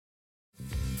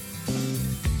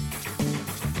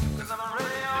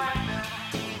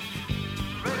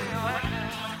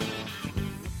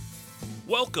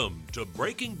to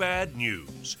Breaking Bad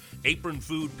News, Apron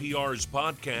Food PR's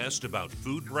podcast about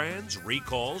food brands,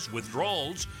 recalls,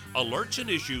 withdrawals, alerts and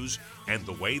issues, and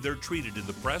the way they're treated in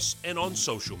the press and on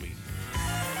social media.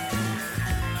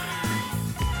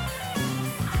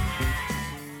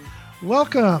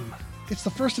 Welcome. It's the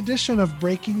first edition of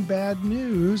Breaking Bad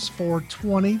News for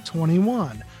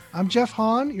 2021. I'm Jeff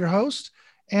Hahn, your host,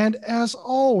 and as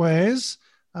always,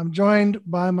 I'm joined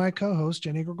by my co-host,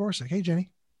 Jenny Gregorczyk. Hey, Jenny.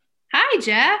 Hi,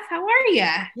 Jeff. How are you?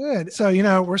 Good. So,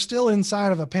 we're still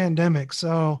inside of a pandemic,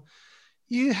 so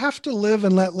you have to live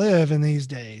and let live in these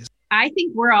days. I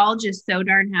think we're all just so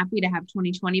darn happy to have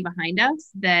 2020 behind us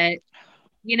that,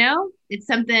 it's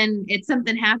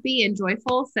something happy and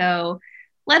joyful. So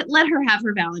let her have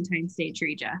her Valentine's Day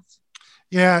tree, Jeff.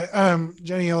 Yeah,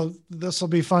 Jenny, this will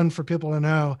be fun for people to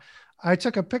know. I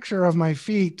took a picture of my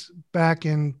feet back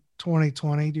in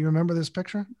 2020. Do you remember this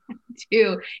picture?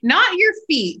 Not your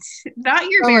feet, not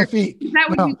your bare feet. That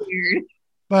would be weird.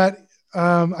 But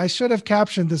I should have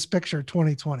captioned this picture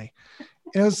 2020.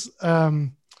 It was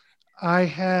I've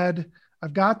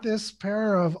got this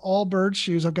pair of Allbirds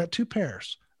shoes. I've got two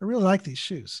pairs. I really like these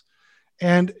shoes.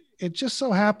 And it just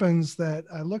so happens that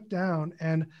I look down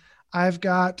and I've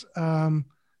got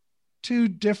two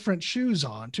different shoes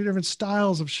on, two different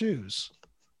styles of shoes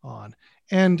on.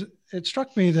 And it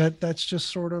struck me that that's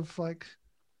just sort of like,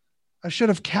 I should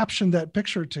have captioned that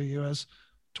picture to you as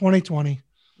 2020.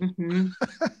 Mm-hmm.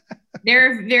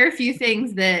 There are a few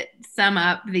things that sum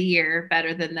up the year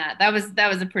better than that. That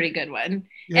was a pretty good one.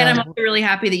 Yeah. And I'm also really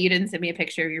happy that you didn't send me a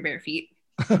picture of your bare feet.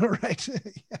 Right.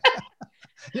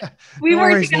 Yeah. We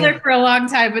worked together for a long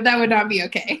time, but that would not be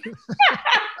okay.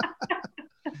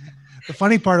 The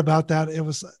funny part about that,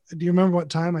 do you remember what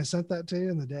time I sent that to you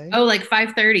in the day? Oh, like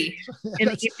 5:30 in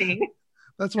the evening.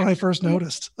 That's when I first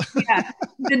noticed. Yeah,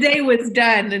 the day was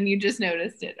done and you just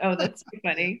noticed it. Oh, that's so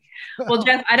funny. Well,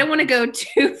 Jeff, I don't want to go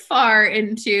too far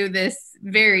into this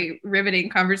very riveting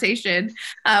conversation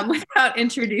without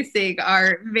introducing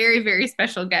our very, very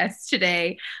special guest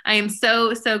today. I am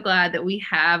so, so glad that we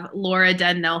have Laura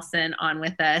Dunn Nelson on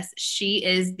with us. She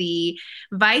is the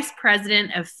Vice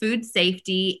President of Food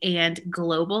Safety and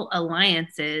Global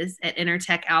Alliances at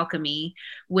Intertech Alchemy,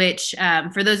 which,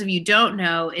 for those of you who don't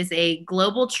know, is a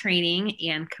global training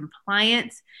and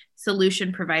compliance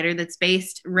solution provider that's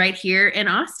based right here in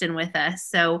Austin with us.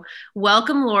 So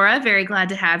welcome, Laura. Very glad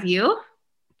to have you.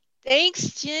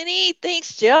 Thanks, Jenny.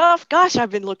 Thanks, Jeff. Gosh, I've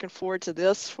been looking forward to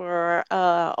this for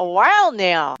a while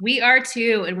now. We are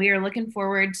too, and we are looking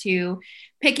forward to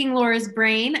picking Laura's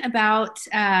brain about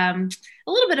a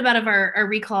little bit about our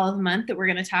recall of the month that we're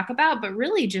going to talk about, but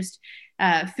really just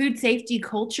food safety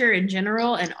culture in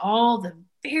general and all the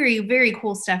very, very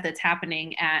cool stuff that's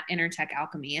happening at Intertech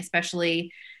Alchemy,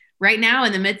 especially right now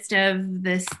in the midst of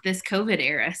this COVID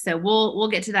era. So we'll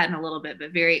get to that in a little bit,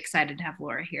 but very excited to have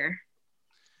Laura here.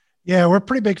 Yeah, we're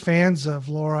pretty big fans of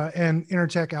Laura and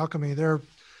Intertech Alchemy. They're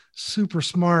super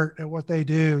smart at what they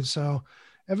do. So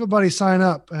everybody sign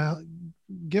up,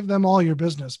 give them all your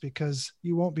business because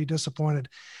you won't be disappointed.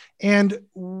 And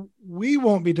we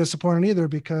won't be disappointed either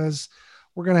because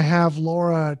we're going to have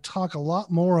Laura talk a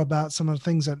lot more about some of the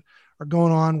things that are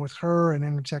going on with her and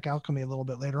Intertech Alchemy a little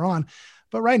bit later on.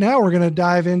 But right now we're going to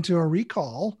dive into a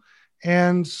recall.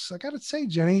 And I got to say,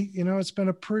 Jenny, it's been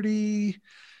a pretty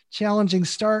challenging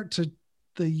start to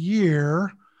the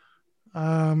year.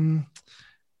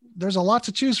 There's a lot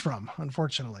to choose from,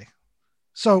 unfortunately.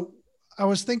 So I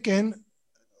was thinking,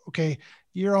 okay,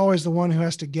 you're always the one who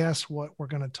has to guess what we're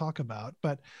going to talk about,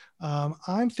 but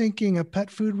I'm thinking a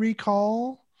pet food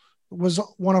recall was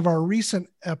one of our recent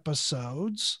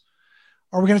episodes.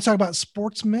 Are we going to talk about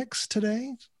sports mix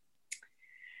today?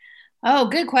 Oh,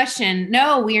 good question.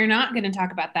 No, we are not going to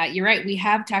talk about that. You're right. We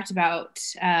have talked about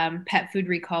pet food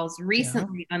recalls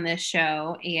recently on this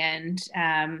show, and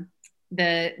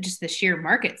the sheer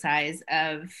market size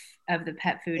of the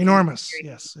pet food. Enormous. Industry.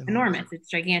 Yes. Enormous. It's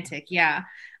gigantic. Yeah.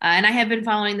 And I have been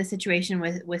following the situation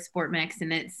with Sport Mix,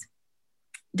 and it's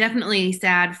definitely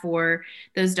sad for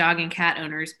those dog and cat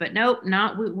owners, but nope,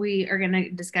 not what we are going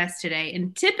to discuss today.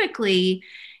 And typically,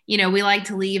 we like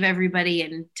to leave everybody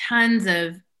in tons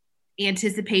of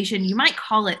anticipation. You might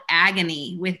call it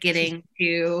agony with getting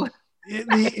to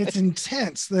it's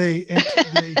intense.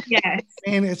 Yes.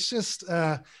 And it's just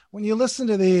when you listen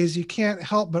to these, you can't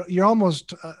help but you're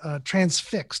almost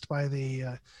transfixed by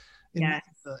the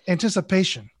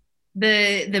anticipation.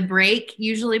 The break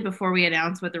usually before we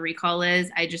announce what the recall is,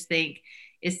 I just think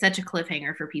is such a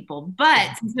cliffhanger for people.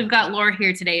 But since we've got Laura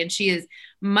here today, and she is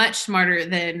much smarter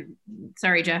than,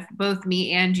 sorry, Jeff, both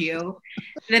me and you,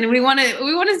 then we want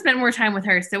to spend more time with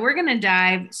her. So we're going to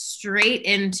dive straight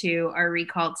into our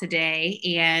recall today,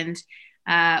 and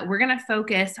we're going to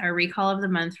focus our recall of the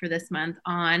month for this month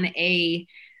on a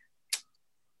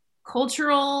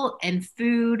cultural and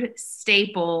food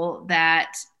staple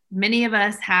that many of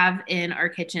us have in our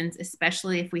kitchens,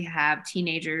 especially if we have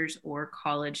teenagers or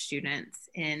college students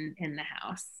in the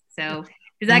house. So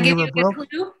does that give you a good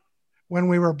clue? When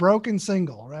we were broke and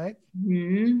single, right?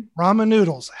 Mm-hmm. Ramen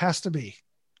noodles has to be.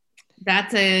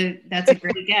 That's a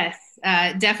great guess.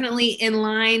 Definitely in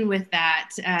line with that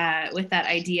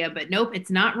idea, but nope,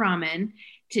 it's not ramen.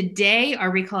 Today, our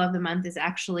recall of the month is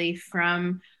actually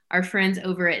from our friends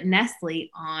over at Nestle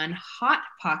on Hot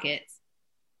Pockets.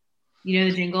 You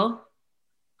know the jingle?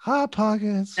 Hot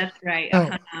Pockets. That's right.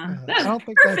 No, That's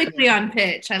perfectly on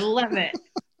pitch. I love it.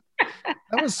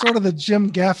 That was sort of the Jim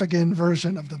Gaffigan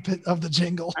version of the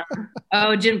jingle.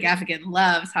 Oh, Jim Gaffigan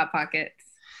loves Hot Pockets.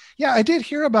 Yeah, I did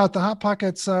hear about the Hot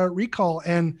Pockets recall,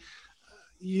 and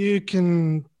you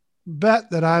can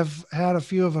bet that I've had a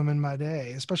few of them in my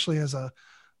day, especially as a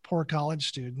poor college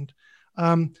student.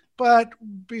 But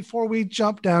before we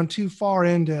jump down too far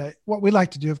into what we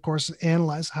like to do, of course, is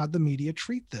analyze how the media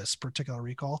treat this particular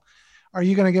recall. Are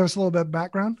you going to give us a little bit of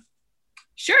background?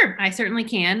 Sure, I certainly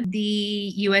can.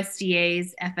 The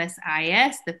USDA's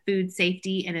FSIS, the Food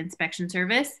Safety and Inspection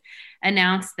Service,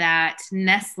 announced that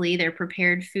Nestle, their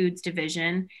prepared foods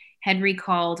division, had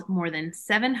recalled more than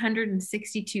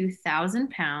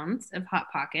 762,000 pounds of Hot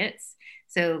Pockets.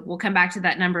 So we'll come back to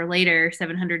that number later,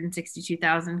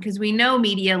 762,000, because we know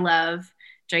media love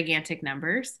gigantic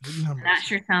numbers. That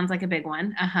sure sounds like a big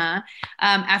one.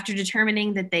 After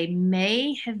determining that they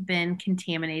may have been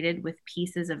contaminated with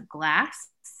pieces of glass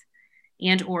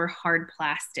and or hard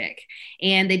plastic.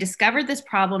 And they discovered this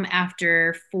problem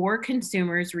after 4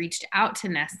 consumers reached out to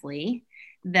Nestle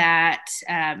that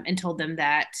and told them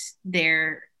that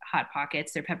their Hot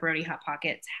Pockets, their pepperoni Hot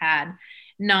Pockets, had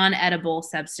non-edible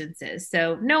substances.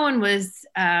 So no one was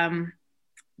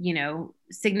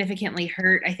significantly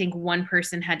hurt. I think one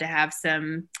person had to have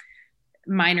some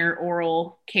minor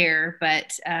oral care,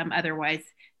 but otherwise,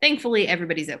 thankfully,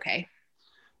 everybody's okay.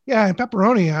 Yeah, and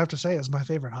pepperoni, I have to say, is my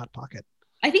favorite Hot Pocket.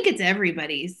 I think it's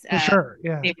everybody's for sure.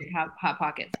 Yeah, favorite Hot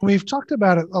Pocket. We've talked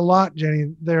about it a lot,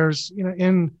 Jenny. There's,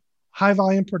 in high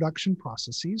volume production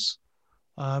processes,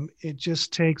 it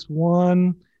just takes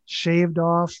one shaved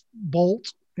off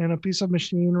bolt in a piece of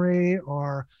machinery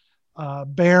or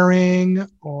bearing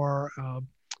or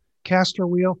caster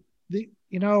wheel.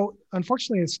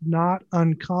 Unfortunately, it's not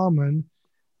uncommon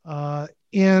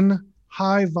in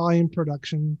high volume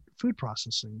production food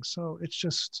processing. So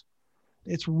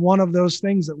it's one of those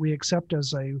things that we accept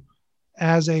as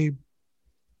a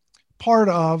part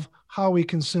of how we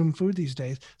consume food these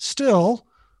days. Still,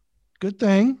 good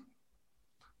thing.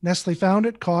 Nestle found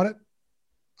it, caught it,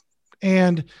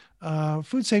 and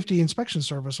Food Safety Inspection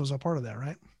Service was a part of that,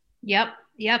 right? Yep.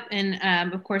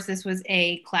 And of course, this was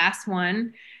a class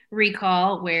 1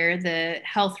 recall where the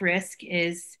health risk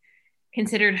is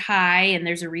considered high, and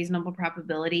there's a reasonable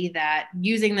probability that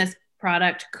using this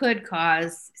product could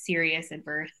cause serious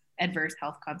adverse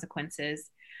health consequences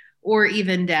or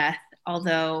even death.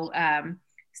 Although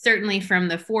certainly from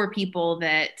the 4 people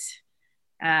that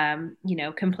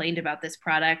complained about this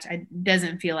product, it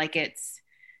doesn't feel like it's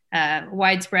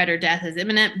widespread or death is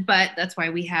imminent, but that's why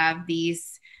we have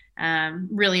these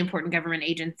really important government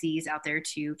agencies out there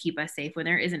to keep us safe when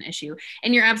there is an issue.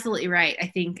 And you're absolutely right. I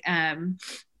think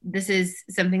this is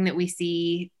something that we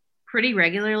see pretty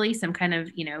regularly, some kind of,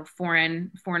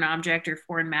 foreign object or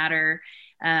foreign matter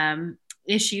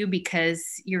issue,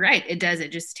 because you're right. It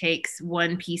just takes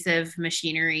one piece of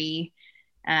machinery,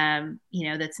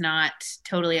 that's not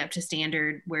totally up to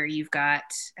standard where you've got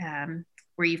an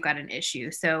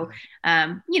issue. So,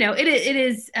 it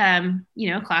is,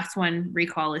 class 1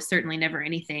 recall is certainly never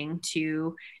anything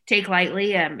to take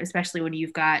lightly, especially when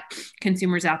you've got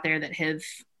consumers out there that have,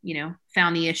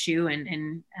 found the issue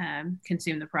and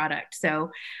consume the product. So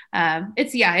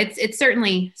it's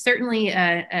certainly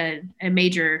a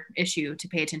major issue to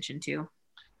pay attention to.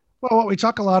 Well, what we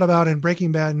talk a lot about in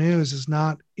Breaking Bad News is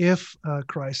not if a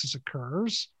crisis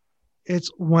occurs, it's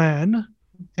when,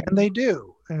 and they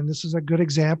do. And this is a good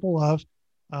example of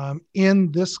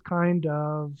in this kind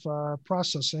of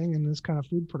processing, in this kind of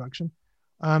food production,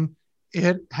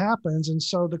 it happens. And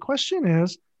so the question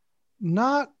is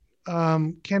not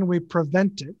can we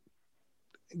prevent it,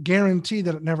 guarantee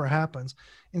that it never happens.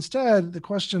 Instead, the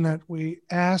question that we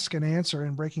ask and answer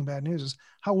in Breaking Bad News is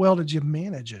how well did you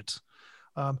manage it?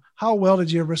 How well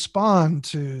did you respond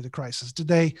to the crisis? Did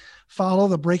they follow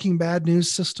the Breaking Bad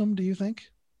news system, do you think?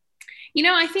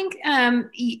 I think,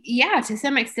 yeah, to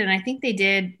some extent, I think they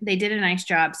did a nice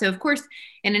job. So of course,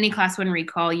 in any class 1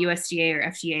 recall, USDA or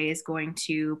FDA is going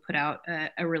to put out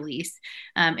a release.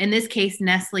 In this case,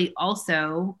 Nestle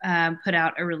also put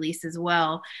out a release as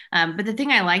well. But the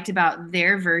thing I liked about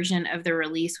their version of the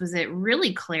release was it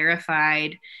really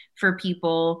clarified for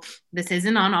people, this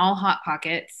isn't on all Hot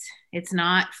Pockets. It's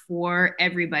not for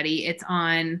everybody. It's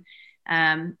on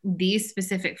these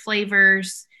specific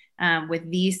flavors, with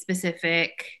these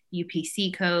specific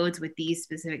UPC codes, with these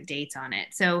specific dates on it.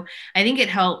 So I think it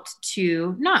helped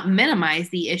to not minimize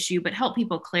the issue, but help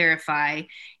people clarify,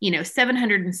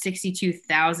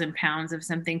 762,000 pounds of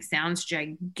something sounds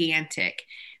gigantic.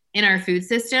 In our food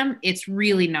system, it's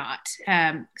really not.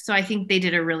 So I think they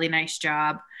did a really nice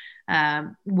job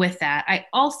with that. I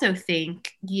also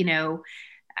think,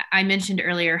 I mentioned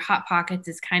earlier, Hot Pockets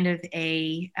is kind of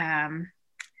a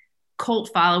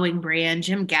cult following brand.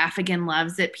 Jim Gaffigan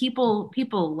loves it. People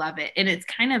love it. And it's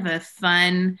kind of a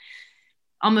fun,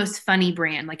 almost funny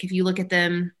brand. Like if you look at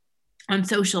them on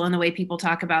social and the way people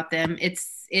talk about them,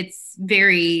 it's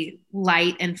very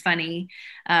light and funny.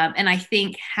 And I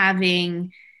think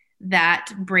having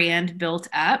that brand built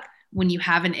up when you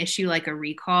have an issue like a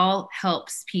recall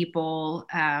helps people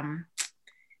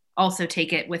also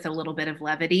take it with a little bit of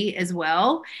levity as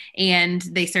well. And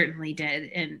they certainly did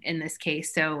in this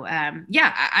case. So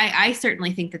yeah, I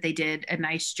certainly think that they did a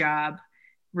nice job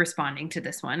responding to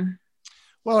this one.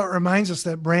 Well, it reminds us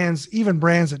that even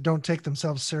brands that don't take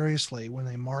themselves seriously when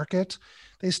they market,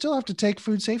 they still have to take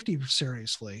food safety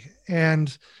seriously.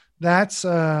 And that's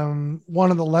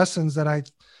one of the lessons that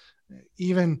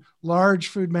even large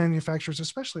food manufacturers,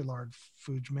 especially large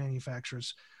food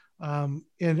manufacturers,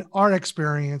 in our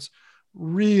experience,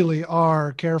 really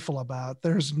are careful about.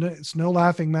 It's no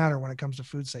laughing matter when it comes to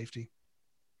food safety.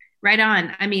 Right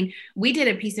on. I mean, we did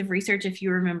a piece of research, if you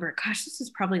remember, gosh, this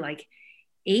was probably like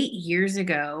 8 years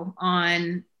ago,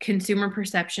 on consumer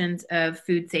perceptions of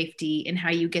food safety and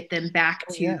how you get them back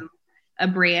to a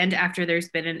brand after there's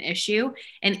been an issue.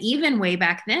 And even way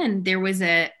back then, there was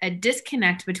a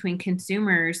disconnect between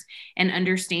consumers and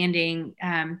understanding.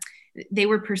 They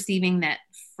were perceiving that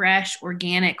fresh,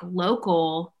 organic,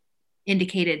 local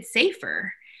indicated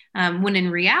safer, when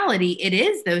in reality, it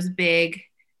is those big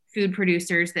food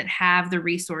producers that have the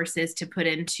resources to put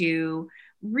into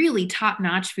really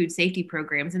top-notch food safety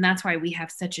programs. And that's why we have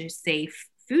such a safe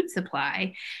food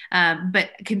supply.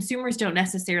 But consumers don't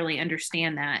necessarily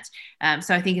understand that.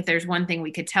 So I think if there's one thing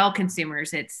we could tell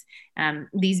consumers, it's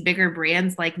these bigger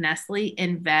brands like Nestle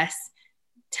invest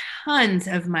tons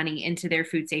of money into their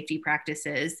food safety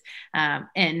practices.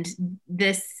 And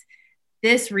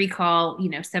this recall,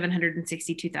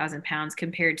 762,000 pounds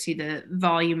compared to the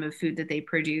volume of food that they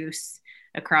produce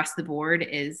across the board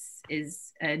is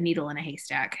a needle in a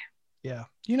haystack. Yeah.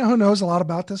 You know who knows a lot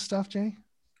about this stuff, Jay?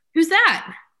 Who's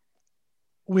that?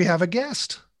 We have a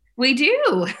guest. We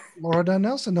do. Laura Dunn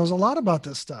Nelson knows a lot about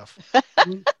this stuff.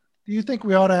 Do you think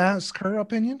we ought to ask her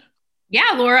opinion?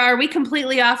 Yeah, Laura, are we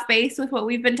completely off base with what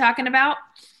we've been talking about?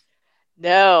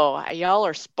 No, y'all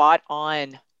are spot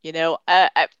on.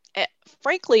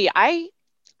 Frankly,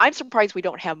 I'm surprised we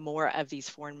don't have more of these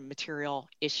foreign material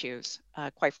issues,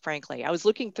 quite frankly. I was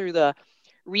looking through the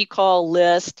recall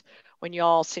list when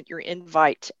y'all sent your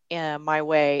invite my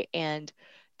way, and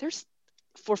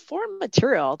for foreign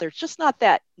material, there's just not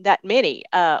that many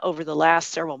over the last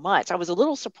several months. I was a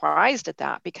little surprised at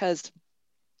that, because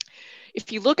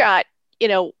if you look at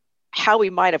how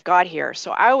we might have got here. So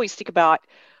I always think about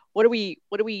what do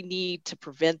we need to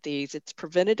prevent these? It's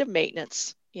preventative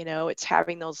maintenance. It's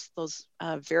having those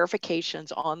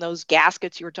verifications on those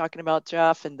gaskets you were talking about,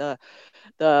 Jeff, and the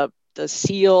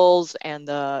seals and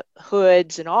the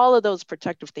hoods and all of those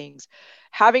protective things.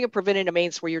 Having a preventative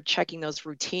maintenance where you're checking those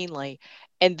routinely,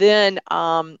 and then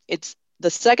it's the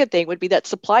second thing would be that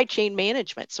supply chain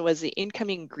management. So as the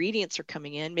incoming ingredients are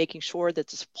coming in, making sure that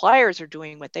the suppliers are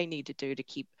doing what they need to do to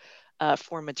keep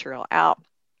foreign material out.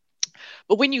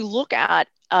 But when you look at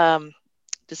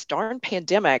this darn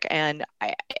pandemic, and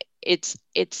it's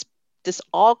this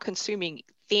all-consuming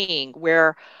thing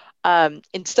where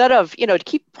instead of to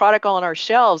keep product on our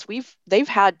shelves, they've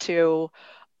had to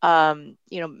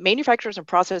manufacturers and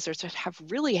processors have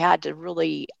really had to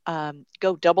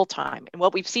go double time. And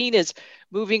what we've seen is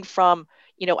moving from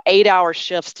 8-hour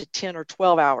shifts to 10 or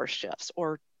 12-hour shifts,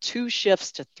 or 2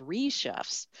 shifts to 3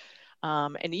 shifts.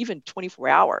 And even 24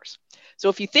 hours. So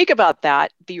if you think about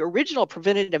that, the original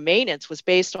preventative maintenance was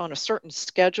based on a certain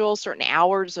schedule, certain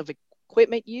hours of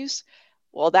equipment use.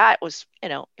 Well, that was,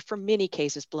 for many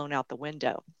cases blown out the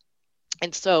window.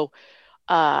 And so,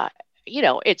 uh,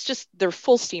 it's just they're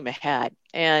full steam ahead.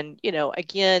 And,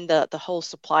 again, the whole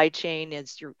supply chain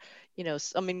is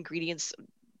some ingredients,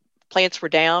 plants were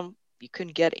down. You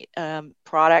couldn't get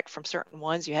product from certain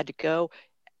ones. You had to go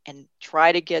and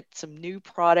try to get some new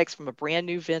products from a brand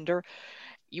new vendor.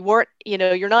 You weren't,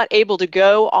 you're not able to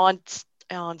go on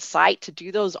site to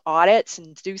do those audits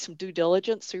and do some due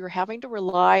diligence. So you're having to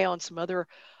rely on some other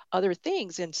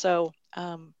things. And so,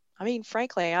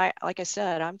 frankly, like I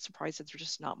said, I'm surprised that there's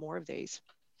just not more of these.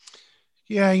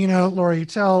 Yeah, Laura, you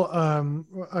tell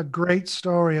a great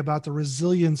story about the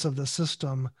resilience of the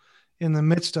system in the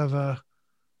midst of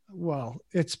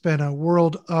it's been a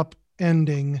world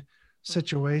upending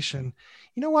situation.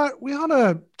 You know what? We ought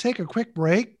to take a quick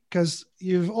break because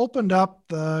you've opened up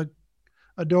a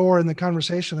door in the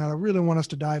conversation that I really want us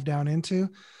to dive down into.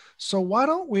 So why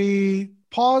don't we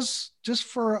pause just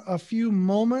for a few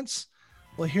moments?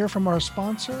 We'll hear from our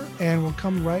sponsor and we'll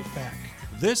come right back.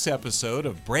 This episode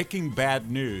of Breaking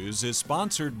Bad News is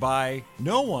sponsored by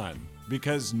no one,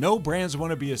 because no brands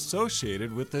want to be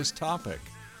associated with this topic.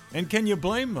 And can you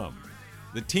blame them?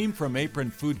 The team from Apron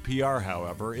Food PR,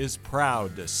 however, is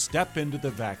proud to step into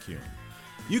the vacuum.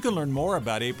 You can learn more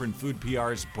about Apron Food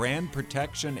PR's brand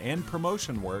protection and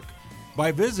promotion work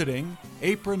by visiting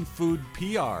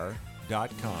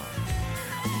apronfoodpr.com.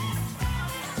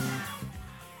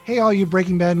 Hey, all you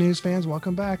Breaking Bad News fans,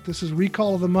 welcome back. This is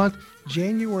Recall of the Month,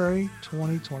 January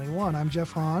 2021. I'm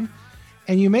Jeff Hahn,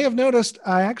 and you may have noticed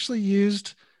I actually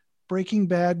used Breaking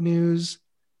Bad News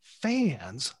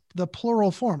fans, the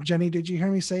plural form. Jenny, did you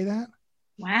hear me say that?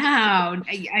 Wow,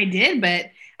 I did, but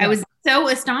I was so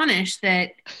astonished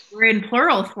that we're in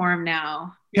plural form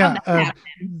now. Yeah,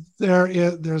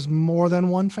 there's more than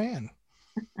one fan.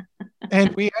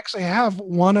 And we actually have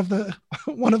one of the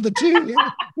two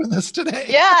here with us today.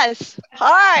 Yes.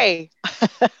 Hi.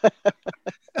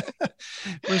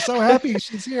 We're so happy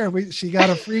she's here. She got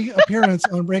a free appearance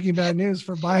on Breaking Bad News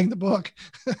for buying the book.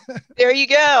 There you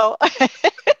go.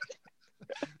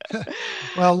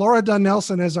 Well, Laura Dunn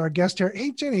Nelson is our guest here.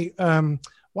 Hey, Jenny,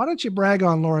 why don't you brag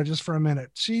on Laura just for a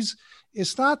minute?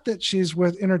 It's not that she's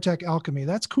with Intertech Alchemy.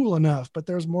 That's cool enough, but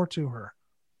there's more to her.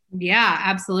 Yeah,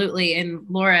 absolutely. And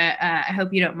Laura, I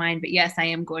hope you don't mind, but yes, I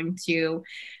am going to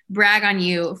brag on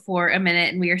you for a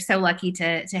minute. And we are so lucky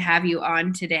to have you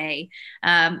on today.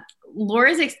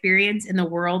 Laura's experience in the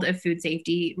world of food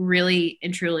safety really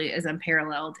and truly is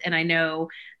unparalleled. And I know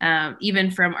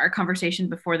even from our conversation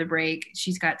before the break,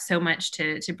 she's got so much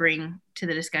to bring to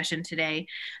the discussion today.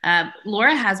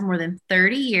 Laura has more than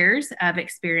 30 years of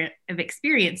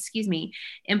experience,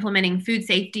 implementing food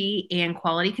safety and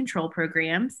quality control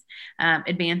programs,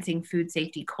 advancing food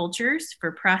safety cultures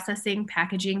for processing,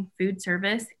 packaging, food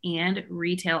service, and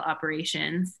retail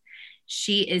operations.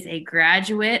 She is a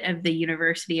graduate of the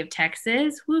University of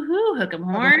Texas. Woohoo, hook 'em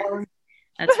horn.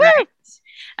 That's right.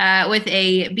 With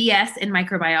a BS in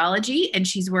microbiology, and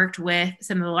she's worked with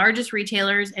some of the largest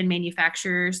retailers and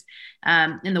manufacturers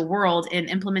in the world in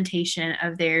implementation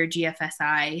of their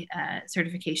GFSI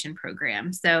certification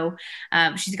program. So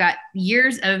she's got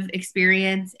years of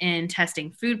experience in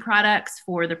testing food products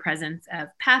for the presence of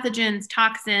pathogens,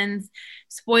 toxins,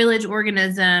 spoilage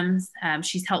organisms.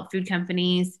 She's helped food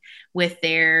companies with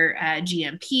their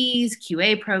GMPs,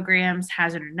 QA programs,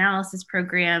 hazard analysis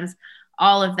programs,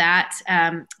 all of that.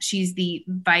 She's the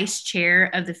vice chair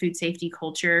of the Food Safety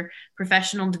Culture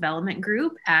Professional Development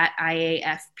Group at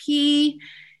IAFP.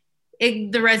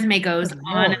 The resume goes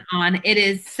on and on. It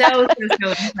is so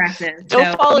impressive.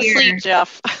 Don't fall asleep,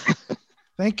 Jeff.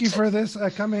 Thank you for this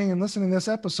coming and listening to this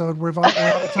episode. We're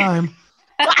out of time.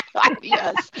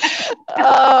 Yes.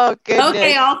 Oh, goodness.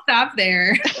 Okay, I'll stop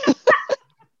there.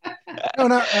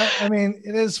 No, I mean,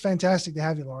 it is fantastic to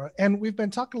have you, Laura. And we've been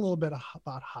talking a little bit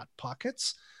about Hot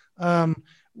Pockets.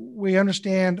 We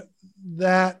understand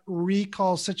that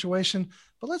recall situation,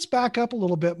 but let's back up a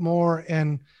little bit more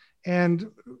and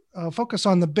focus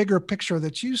on the bigger picture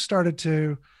that you started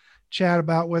to chat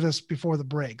about with us before the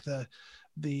break,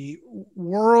 the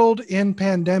world in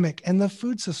pandemic and the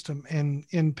food system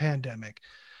in pandemic.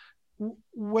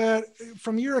 Where,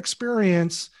 from your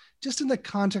experience, just in the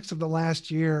context of the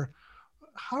last year,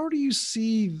 how do you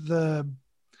see the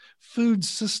food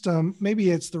system? Maybe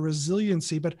it's the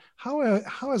resiliency, but how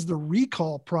has the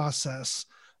recall process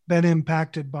been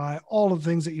impacted by all of the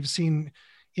things that you've seen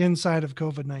inside of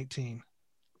COVID-19?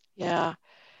 Yeah,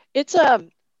 it's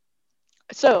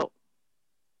so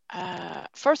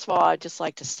first of all, I'd just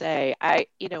like to say,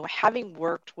 having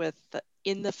worked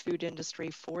in the food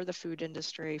industry for the food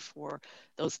industry for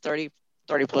those 30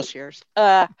 plus years,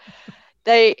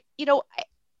 they, it,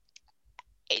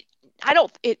 I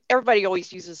don't, everybody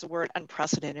always uses the word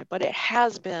unprecedented, but it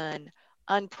has been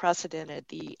unprecedented,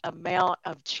 the amount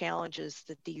of challenges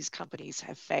that these companies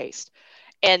have faced.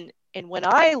 And when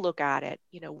I look at it,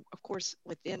 of course,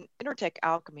 within Intertech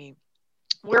Alchemy,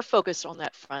 we're focused on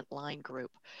that frontline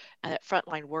group and that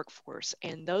frontline workforce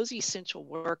and those essential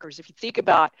workers. If you think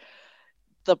about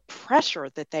the pressure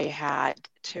that they had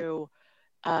to,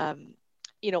 um,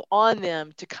 on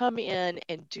them to come in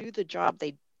and do the job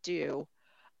they do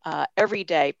every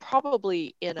day,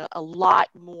 probably in a lot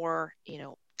more,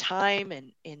 time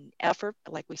and effort.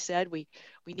 Like we said, we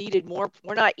needed more.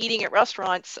 We're not eating at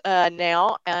restaurants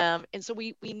now, and so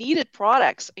we needed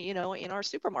products, in our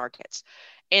supermarkets,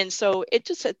 and so it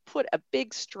just had put a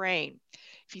big strain.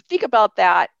 If you think about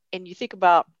that, and you think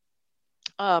about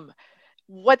um,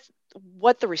 what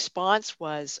what the response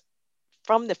was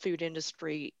from the food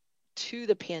industry to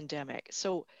the pandemic.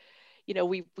 So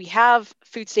we have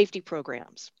food safety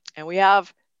programs, and we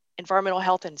have environmental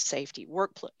health and safety,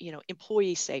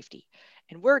 employee safety,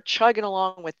 and we're chugging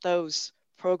along with those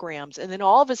programs. And then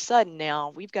all of a sudden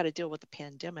now we've got to deal with the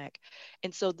pandemic.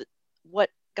 And so what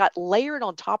got layered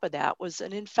on top of that was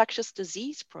an infectious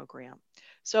disease program.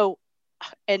 So,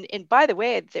 and by the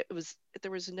way,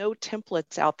 there was no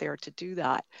templates out there to do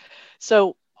that.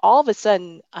 So all of a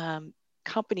sudden,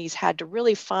 companies had to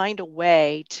really find a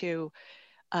way to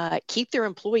keep their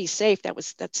employees safe.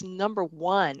 That's number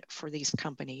one for these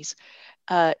companies.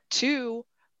 Two,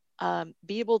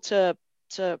 be able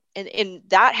and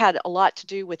that had a lot to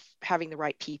do with having the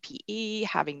right PPE,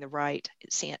 having the right,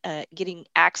 getting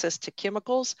access to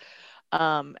chemicals,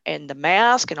 and the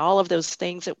mask and all of those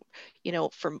things that,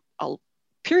 from a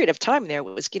period of time there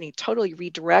was getting totally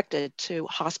redirected to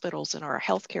hospitals and our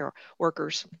healthcare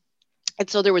workers. And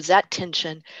so there was that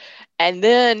tension. And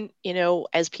then,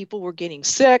 as people were getting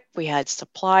sick, we had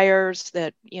suppliers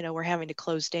that, were having to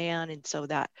close down. And so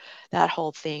that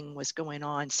whole thing was going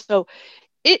on. So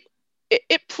it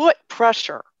put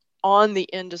pressure on the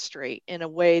industry in a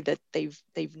way that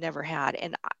they've never had.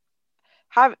 And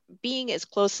being as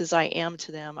close as I am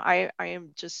to them, I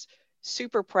am just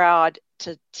super proud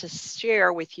to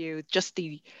share with you just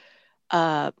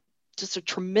just a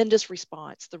tremendous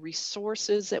response, the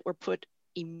resources that were put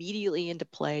immediately into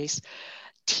place,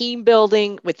 team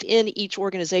building within each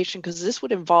organization, because this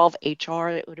would involve HR,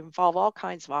 it would involve all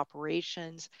kinds of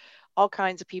operations, all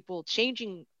kinds of people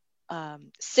changing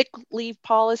sick leave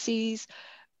policies,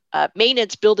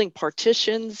 maintenance building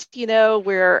partitions,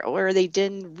 where they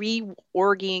did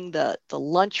reorging the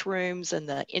lunch rooms and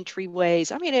the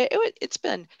entryways. I mean, it's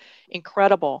been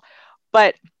incredible.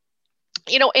 But,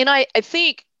 and I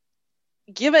think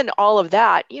given all of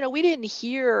that, we didn't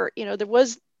hear,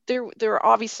 there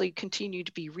obviously continued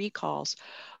to be recalls,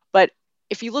 but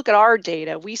if you look at our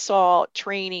data, we saw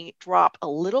training drop a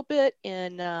little bit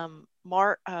in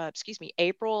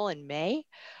April and May,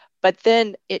 but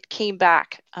then it came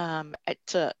back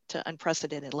to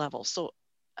unprecedented levels.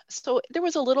 So there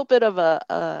was a little bit of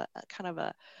a kind of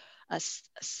a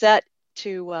set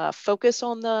to focus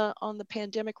on the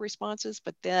pandemic responses,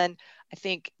 but then I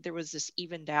think there was this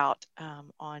evened out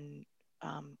on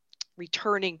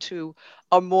returning to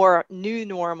a more new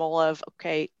normal of,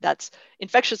 okay, that's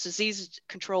infectious disease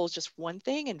control is just one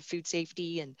thing, and food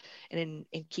safety and in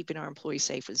keeping our employees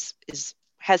safe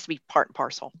has to be part and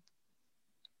parcel.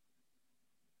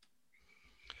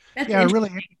 Yeah, really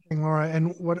interesting, Laura.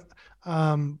 And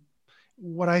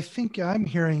what I think I'm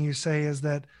hearing you say is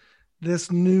that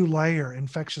this new layer,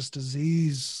 infectious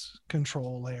disease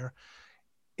control layer,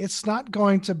 it's not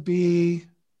going to be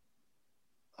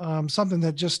something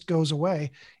that just goes away.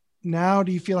 Now,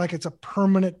 do you feel like it's a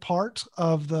permanent part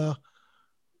of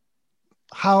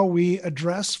how we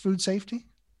address food safety?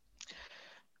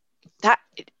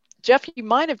 Jeff, you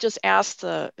might have just asked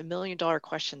a $1 million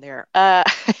question there. I'll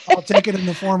take it in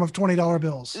the form of $20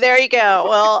 bills. There you go.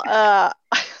 Well,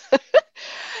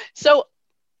 so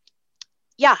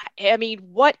yeah, I mean,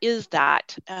 what is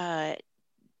that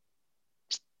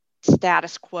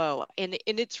status quo? And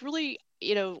it's really,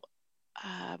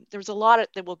 there's a lot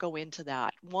that will go into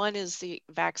that. One is the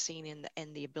vaccine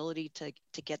and the ability to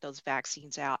get those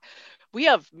vaccines out. We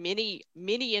have many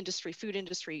food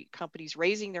industry companies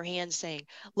raising their hands saying,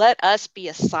 let us be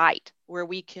a site where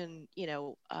we can,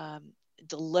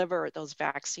 deliver those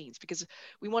vaccines, because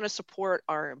we want to support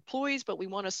our employees, but we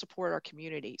want to support our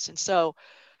communities. And so,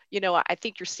 I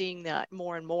think you're seeing that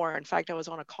more and more. In fact, I was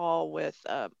on a call with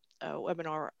a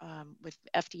webinar with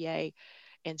FDA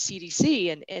and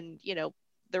CDC, and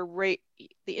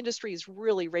the industry is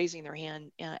really raising their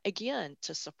hand again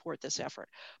to support this effort.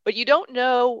 But you don't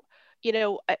know,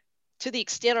 to the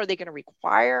extent, are they going to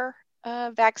require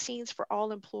vaccines for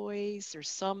all employees? There's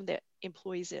some that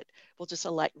employees that will just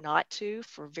elect not to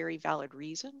for very valid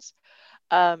reasons.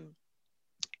 Um,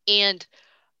 and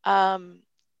um,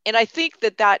 and I think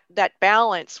that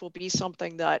balance will be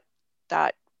something that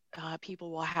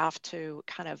people will have to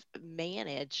kind of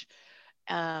manage.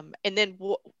 And then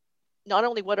not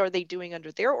only what are they doing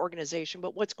under their organization,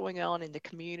 but what's going on in the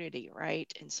community,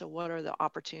 right? And so what are the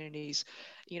opportunities?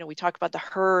 We talk about the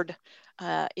herd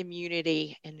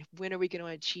immunity, and when are we going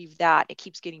to achieve that? It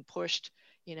keeps getting pushed,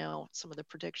 some of the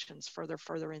predictions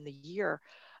further in the year,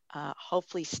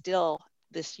 hopefully still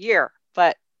this year.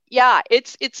 But yeah,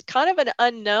 it's kind of an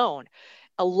unknown.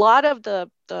 A lot of the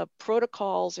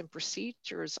protocols and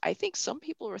procedures, I think some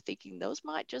people are thinking those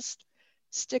might just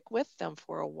stick with them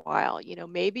for a while.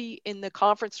 Maybe in the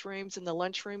conference rooms and the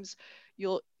lunch rooms,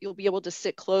 you'll be able to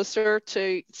sit closer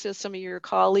to some of your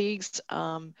colleagues.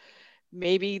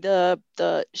 Maybe the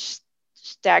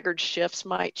staggered shifts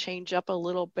might change up a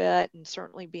little bit, and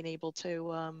certainly being able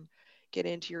to get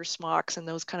into your smocks and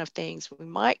those kind of things. We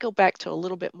might go back to a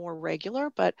little bit more regular,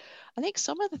 but I think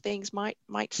some of the things might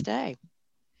stay.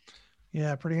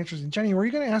 Yeah, pretty interesting. Jenny, were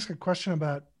you going to ask a question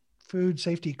about food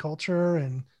safety culture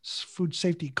and food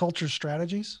safety culture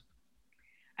strategies?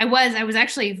 I was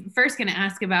actually first going to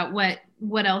ask about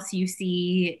what else you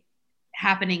see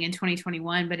happening in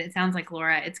 2021, but it sounds like,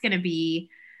 Laura, it's going to be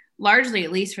largely,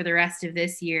 at least for the rest of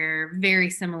this year, very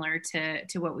similar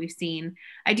to what we've seen.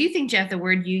 I do think, Jeff, the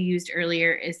word you used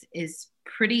earlier is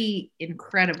pretty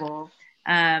incredible.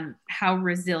 How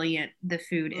resilient the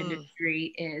food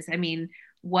industry is. I mean,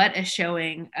 what a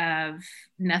showing of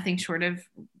nothing short of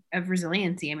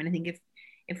resiliency. I mean, I think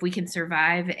if we can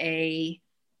survive a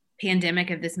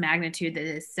pandemic of this magnitude that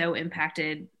has so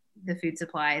impacted the food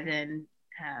supply, then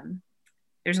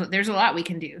there's a lot we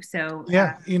can do. So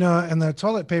yeah, and the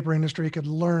toilet paper industry could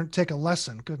take a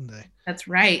lesson, couldn't they? That's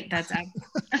right. That's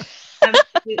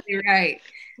absolutely right.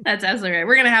 That's absolutely right.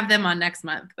 We're gonna have them on next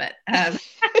month, but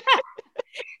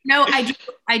no,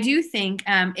 I do think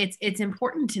it's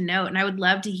important to note, and I would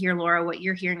love to hear, Laura, what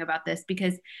you're hearing about this,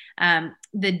 because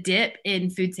the dip in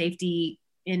food safety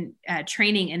in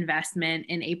training investment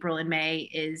in April and May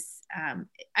is,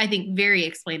 I think, very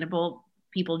explainable.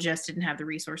 People just didn't have the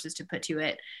resources to put to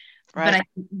it. Right. But I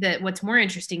think that what's more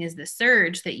interesting is the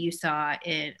surge that you saw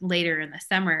later in the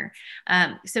summer.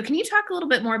 So can you talk a little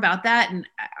bit more about that? And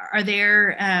are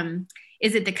there,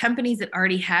 is it the companies that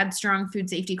already had strong food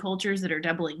safety cultures that are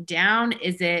doubling down?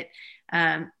 Is it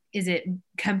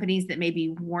companies that maybe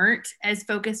weren't as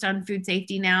focused on food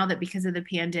safety now that because of the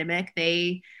pandemic,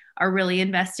 they are really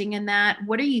investing in that?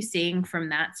 What are you seeing from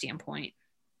that standpoint?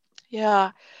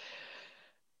 Yeah.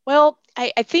 Well,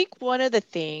 I think one of the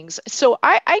things, so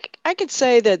I could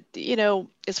say that,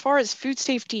 as far as food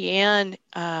safety and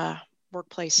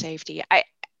workplace safety,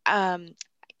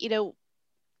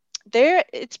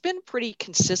 it's been pretty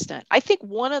consistent. I think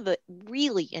one of the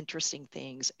really interesting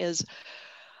things is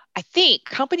I think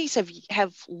companies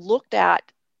have looked at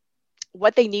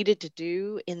what they needed to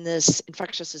do in this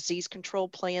infectious disease control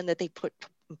plan that they put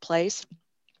in place.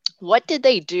 What did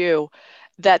they do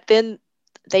that then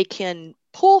they can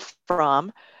pull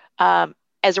from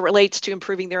as it relates to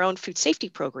improving their own food safety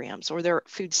programs or their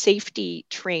food safety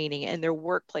training and their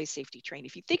workplace safety training?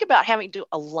 If you think about having to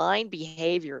align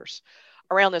behaviors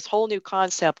around this whole new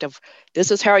concept of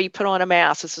this is how you put on a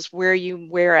mask, this is where you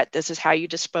wear it, this is how you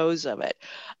dispose of it,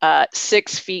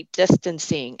 6 feet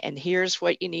distancing, and here's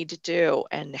what you need to do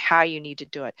and how you need to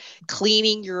do it,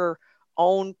 cleaning your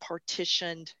own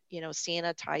partitioned,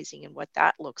 sanitizing and what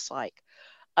that looks like.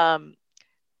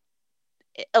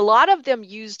 A lot of them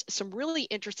used some really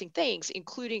interesting things,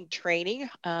 including training.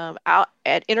 Out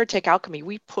at Intertech Alchemy,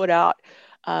 we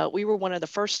were one of the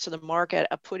first to the market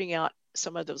of putting out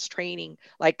some of those training,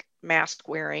 like mask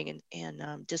wearing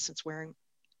and distance wearing,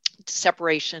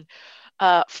 separation,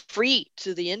 free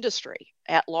to the industry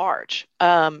at large.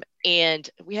 And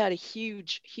we had a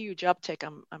huge uptick.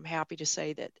 I'm happy to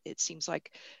say that it seems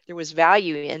like there was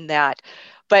value in that.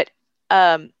 But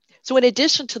so in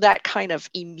addition to that kind of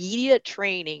immediate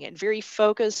training and very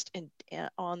focused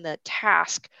on the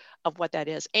task of what that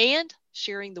is and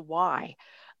sharing the why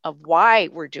of why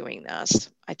we're doing this,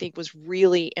 I think was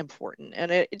really important. And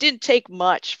it didn't take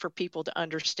much for people to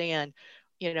understand,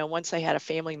 once they had a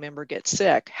family member get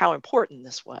sick, how important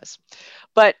this was.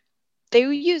 But they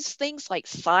use things like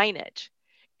signage.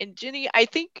 And Jenny, I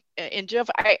think, and Jeff,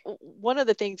 one of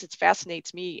the things that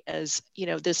fascinates me is,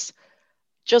 this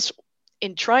just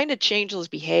in trying to change those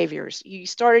behaviors, you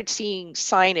started seeing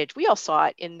signage. We all saw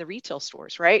it in the retail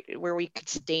stores, right? Where we could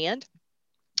stand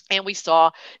And we saw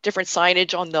different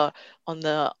signage on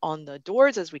the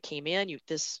doors as we came in.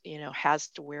 This has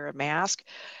to wear a mask,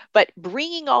 but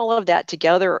bringing all of that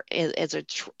together as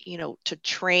to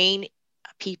train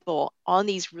people on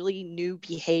these really new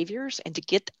behaviors and to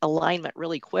get alignment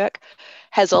really quick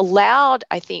has allowed,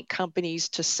 I think, companies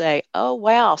to say, oh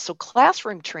wow, so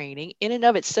classroom training in and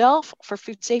of itself for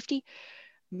food safety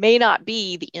may not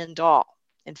be the end all.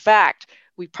 In fact,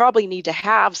 we probably need to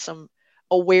have some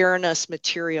awareness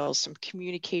materials, some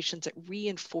communications that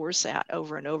reinforce that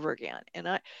over and over again.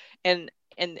 And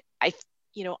I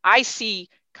see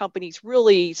companies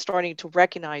really starting to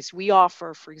recognize. We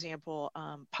offer, for example,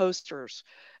 posters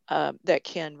that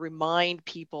can remind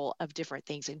people of different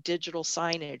things, and digital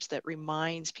signage that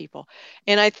reminds people.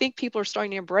 And I think people are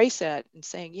starting to embrace that and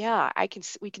saying, yeah,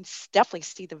 we can definitely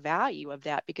see the value of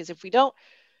that, because if we don't,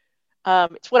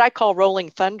 it's what I call rolling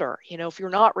thunder. If you're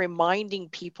not reminding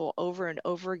people over and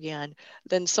over again,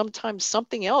 then sometimes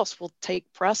something else will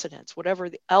take precedence.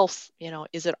 Whatever else,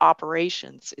 is it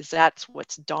operations? Is that's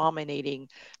what's dominating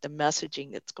the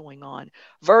messaging that's going on,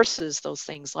 versus those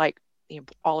things like the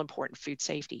all important food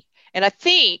safety. And I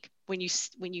think when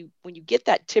you get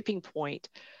that tipping point,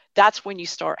 that's when you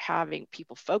start having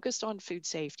people focused on food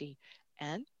safety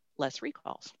and less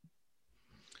recalls.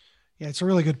 Yeah, it's a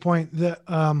really good point.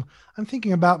 I'm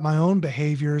thinking about my own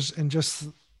behaviors and just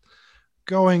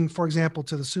going, for example,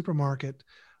 to the supermarket,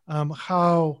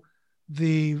 how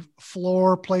the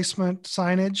floor placement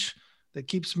signage that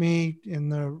keeps me in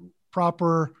the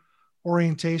proper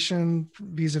orientation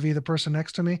vis-a-vis the person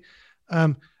next to me.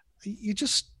 Um,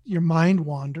 your mind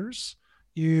wanders.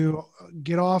 You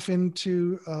get off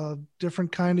into a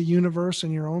different kind of universe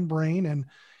in your own brain, and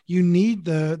you need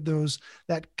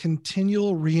that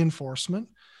continual reinforcement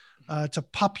to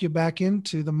pop you back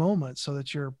into the moment so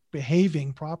that you're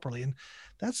behaving properly. And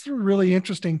that's the really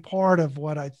interesting part of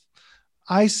what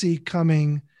I see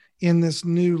coming in this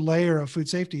new layer of food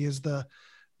safety is the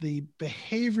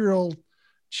behavioral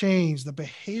change, the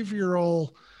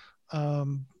behavioral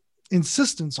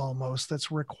insistence almost that's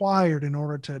required in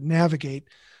order to navigate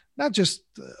not just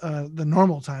the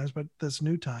normal times, but this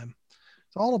new time.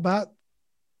 It's all about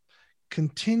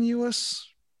continuous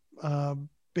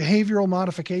behavioral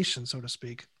modification, so to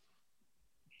speak.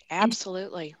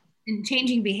 Absolutely. And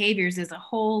changing behaviors is a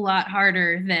whole lot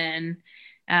harder than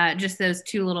just those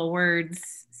two little words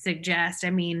suggest. I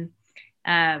mean,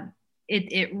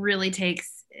 it really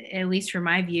takes, at least from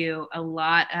my view, a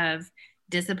lot of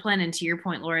discipline. And to your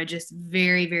point, Laura, just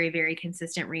very, very, very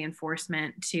consistent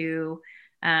reinforcement to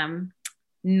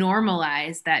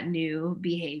normalize that new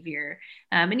behavior.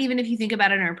 And even if you think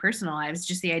about it in our personal lives,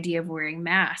 just the idea of wearing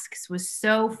masks was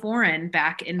so foreign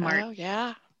back in March. Oh,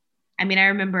 yeah. I mean, I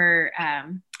remember,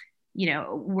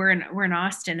 we're in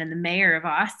Austin, and the mayor of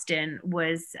Austin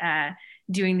was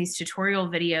doing these tutorial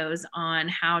videos on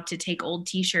how to take old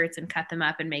t-shirts and cut them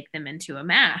up and make them into a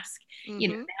mask.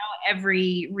 Mm-hmm. Now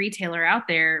every retailer out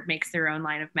there makes their own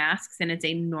line of masks, and it's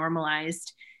a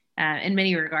normalized, in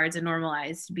many regards, a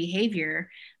normalized behavior.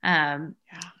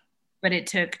 But it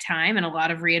took time and a lot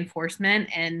of reinforcement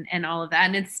and all of that.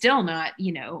 And it's still not,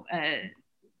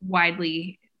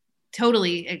 widely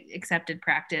totally accepted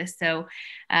practice. So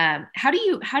how do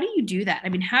you do that? I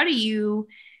mean, how do you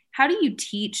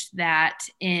teach that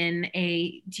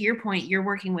to your point, you're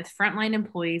working with frontline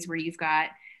employees where you've got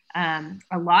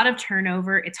a lot of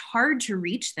turnover. It's hard to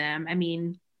reach them. I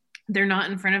mean, they're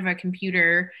not in front of a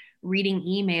computer reading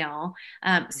email.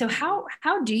 So how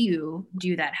do you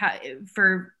do that? How,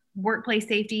 for workplace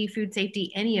safety, food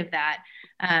safety, any of that?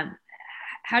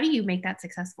 How do you make that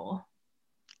successful?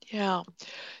 Yeah.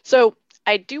 So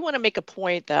I do want to make a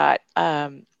point that,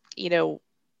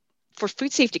 for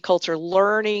food safety culture,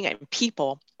 learning and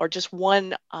people are just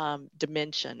one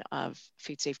dimension of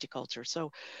food safety culture.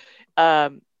 So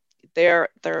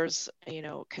there's,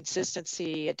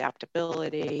 consistency,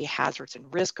 adaptability, hazards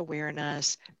and risk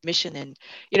awareness, mission, and,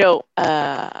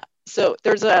 so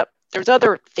there's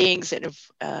other things that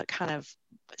have kind of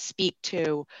speak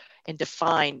to and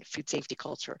define food safety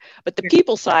culture. But the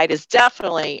people side is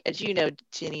definitely, as you know,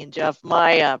 Jenny and Jeff,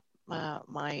 my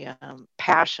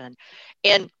passion.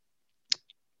 And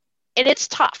it's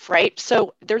tough, right?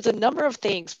 So there's a number of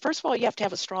things. First of all, you have to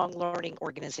have a strong learning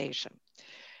organization.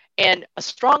 And a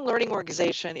strong learning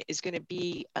organization is going to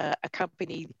be a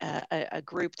company, a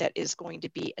group that is going to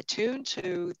be attuned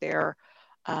to their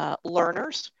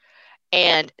learners.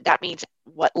 And that means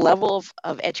what level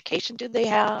of education do they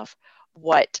have?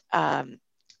 What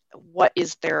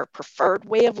is their preferred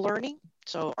way of learning?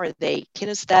 So are they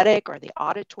kinesthetic? Are they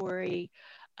auditory?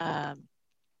 Are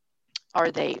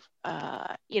they,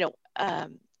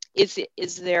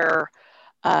 Is there,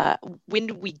 when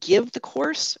do we give the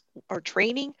course or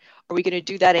training? Are we going to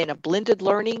do that in a blended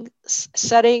learning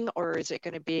setting, or is it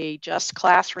going to be just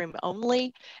classroom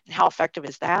only? And how effective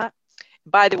is that?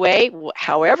 By the way,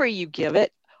 however you give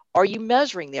it, are you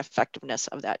measuring the effectiveness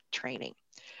of that training?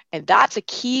 And that's a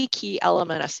key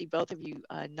element. I see both of you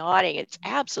nodding. It's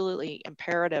absolutely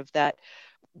imperative that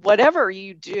whatever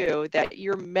you do, that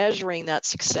you're measuring that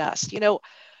success.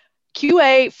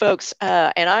 QA folks,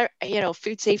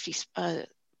 food safety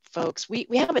folks, we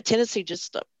have a tendency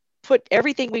just to put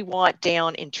everything we want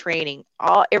down in training,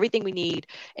 everything we need,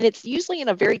 and it's usually in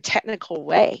a very technical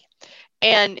way.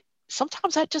 And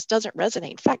sometimes that just doesn't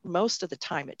resonate. In fact, most of the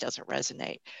time it doesn't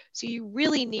resonate. So you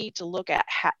really need to look at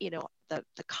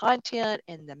the content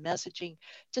and the messaging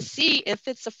to see if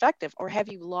it's effective, or have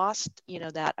you lost,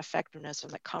 that effectiveness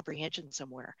and that comprehension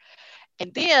somewhere.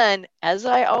 And then, as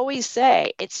I always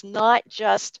say, it's not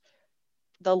just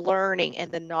the learning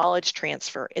and the knowledge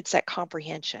transfer, it's that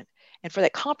comprehension. And for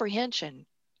that comprehension,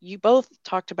 you both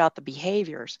talked about the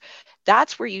behaviors.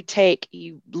 That's where you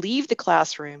leave the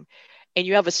classroom and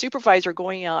you have a supervisor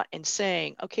going out and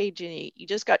saying, okay, Jenny, you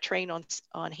just got trained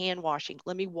on hand washing.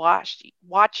 Let me watch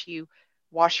you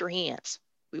wash your hands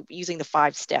using the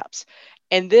 5 steps.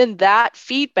 And then that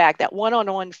feedback, that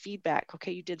one-on-one feedback,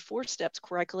 okay, you did 4 steps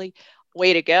correctly,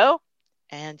 way to go.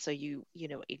 And so you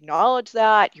acknowledge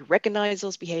that, you recognize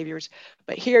those behaviors,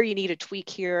 but here you need a tweak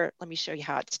here. Let me show you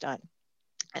how it's done.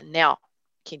 And now,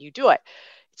 can you do it?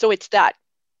 So it's that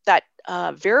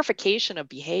verification of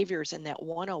behaviors and that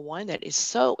one-on-one that is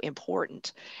so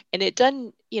important. And it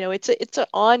doesn't, it's an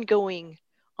ongoing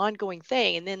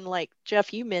thing. And then, like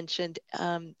Jeff, you mentioned,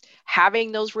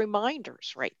 having those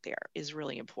reminders right there is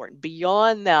really important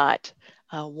beyond that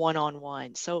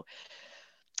one-on-one. So,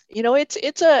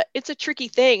 it's a tricky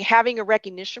thing, having a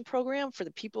recognition program for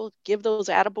the people, give those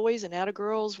attaboys and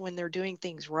attagirls when they're doing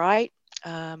things right.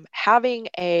 Having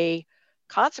a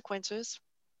consequences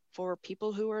for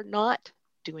people who are not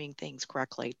doing things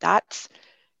correctly. That's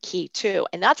key too.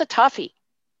 And that's a toughie.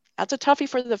 That's a toughie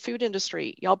for the food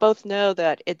industry. Y'all both know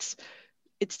that it's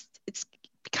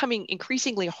becoming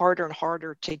increasingly harder and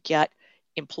harder to get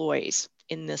employees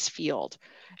in this field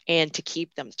and to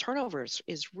keep them. The turnover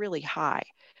is really high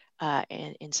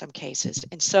in some cases.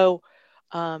 And so,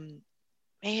 man,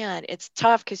 it's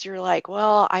tough because you're like,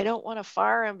 well, I don't want to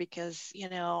fire him because,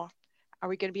 are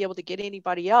we going to be able to get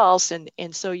anybody else?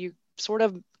 And so you sort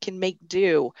of can make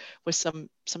do with some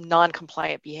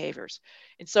non-compliant behaviors.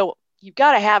 And so you've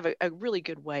got to have a really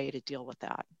good way to deal with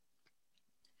that.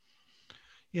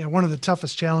 Yeah, one of the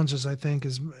toughest challenges, I think,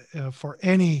 is for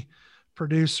any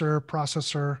producer,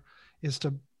 processor, is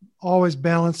to always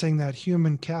balancing that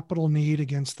human capital need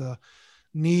against the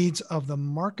needs of the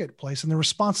marketplace and the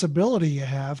responsibility you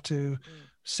have to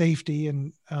safety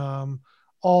and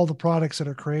all the products that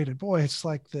are created. Boy, it's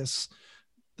like this.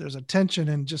 There's a tension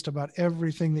in just about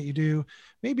everything that you do.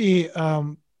 Maybe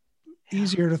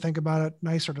easier to think about it,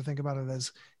 nicer to think about it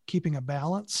as keeping a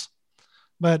balance.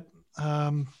 But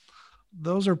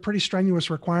those are pretty strenuous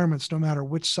requirements, no matter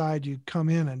which side you come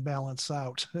in and balance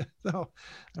out. So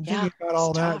I'm thinking about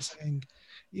all that, saying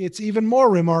it's even more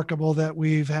remarkable that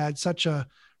we've had such a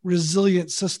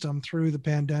resilient system through the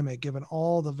pandemic, given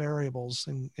all the variables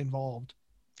involved.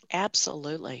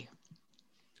 Absolutely.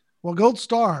 Well, gold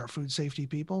star, food safety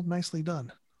people. Nicely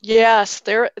done. Yes,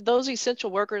 those essential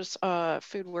workers,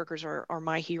 food workers are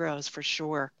my heroes for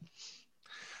sure.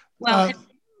 Well,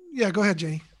 yeah, go ahead,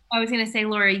 Janie. I was going to say,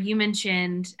 Laura, you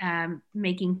mentioned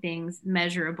making things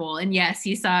measurable. And yes,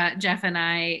 you saw Jeff and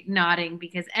I nodding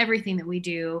because everything that we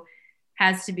do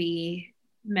has to be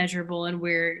measurable. And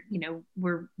we're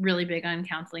really big on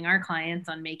counseling our clients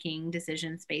on making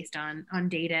decisions based on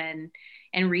data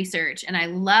and research. And I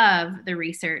love the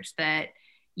research that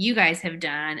you guys have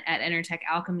done at Intertech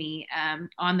Alchemy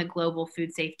on the Global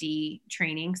Food Safety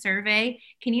Training Survey.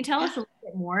 Can you tell us a little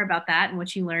bit more about that and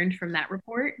what you learned from that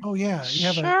report? Oh yeah, you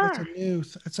have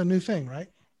it's a new thing, right?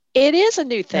 It is a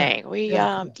new thing.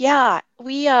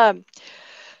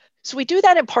 So we do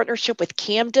that in partnership with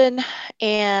Camden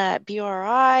and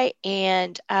BRI,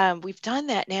 and we've done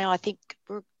that now. I think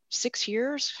we're 6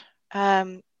 years,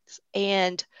 and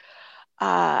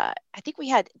I think we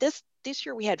had this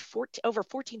year we had over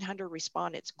 1,400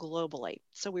 respondents globally.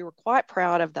 So we were quite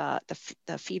proud of the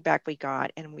feedback we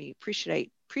got, and we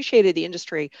appreciated the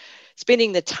industry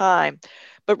spending the time.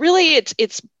 But really,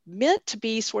 it's meant to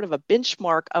be sort of a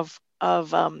benchmark of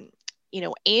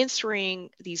answering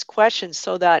these questions,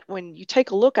 so that when you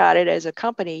take a look at it as a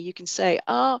company, you can say,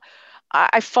 oh,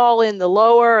 I fall in the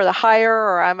lower or the higher,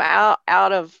 or I'm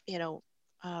out of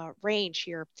range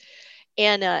here.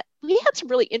 And we had some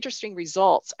really interesting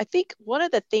results. I think one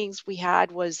of the things we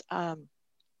had was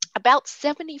about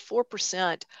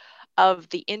 74% of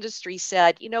the industry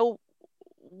said,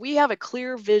 we have a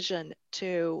clear vision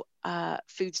to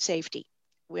food safety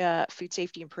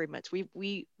improvements.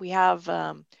 We have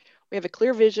a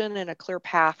clear vision and a clear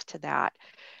path to that,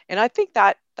 and I think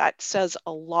that says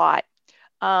a lot.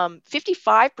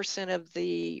 55% of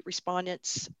the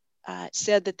respondents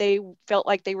said that they felt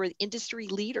like they were industry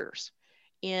leaders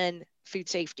in food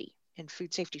safety and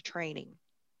food safety training,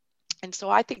 and so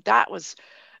I think that was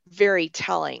very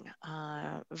telling,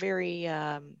 very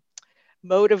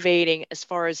motivating as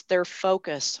far as their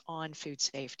focus on food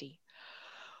safety.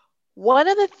 One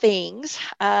of the things,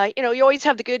 you always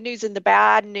have the good news and the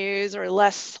bad news, or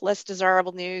less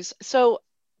desirable news. So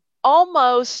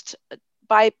almost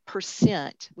by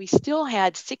percent, we still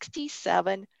had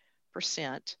 67%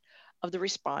 of the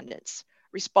respondents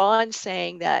respond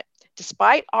saying that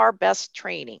despite our best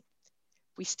training,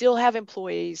 we still have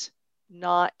employees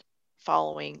not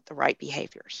following the right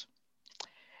behaviors.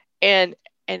 And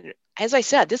as I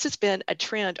said, this has been a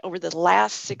trend over the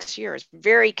last 6 years,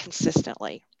 very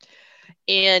consistently.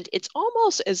 And it's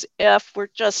almost as if we're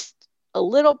just a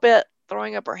little bit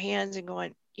throwing up our hands and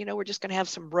going, we're just going to have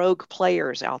some rogue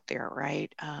players out there,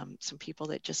 right? Some people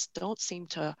that just don't seem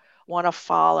to want to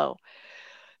follow.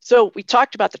 So we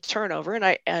talked about the turnover,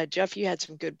 and Jeff, you had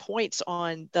some good points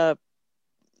on the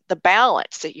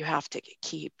balance that you have to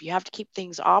keep. You have to keep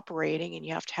things operating, and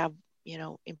you have to have,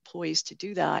 employees to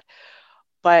do that.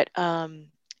 But how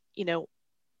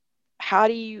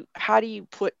do you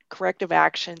put corrective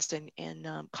actions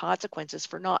and consequences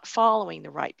for not following the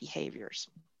right behaviors?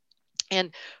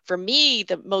 And for me,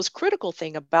 the most critical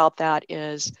thing about that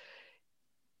is,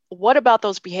 what about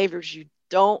those behaviors you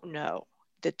don't know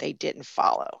that they didn't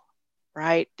follow,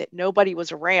 right? That nobody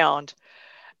was around,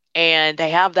 and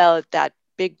they have that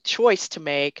big choice to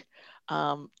make.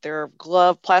 Their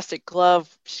plastic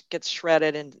glove gets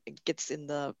shredded and it gets in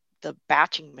the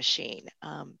batching machine.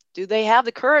 Do they have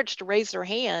the courage to raise their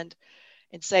hand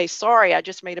and say, sorry, I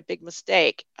just made a big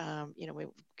mistake. We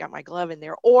got my glove in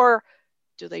there. Or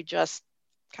do they just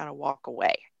kind of walk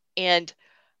away? And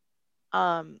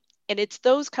it's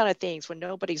those kind of things when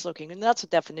nobody's looking. And that's a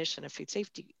definition of food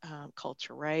safety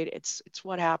culture, right? It's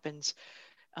what happens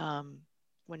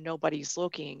when nobody's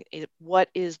looking. What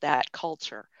is that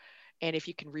culture? And if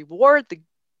you can reward the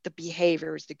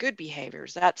behaviors, the good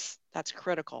behaviors, that's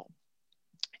critical.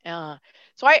 So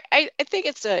I think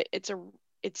it's a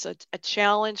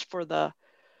challenge for the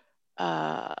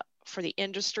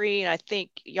industry, and I think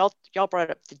y'all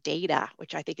brought up the data,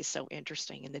 which I think is so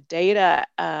interesting. And the data,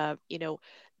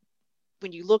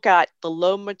 when you look at the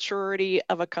low maturity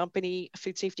of a company,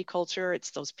 food safety culture, it's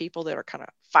those people that are kind of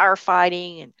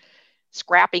firefighting and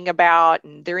scrapping about,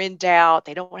 and they're in doubt.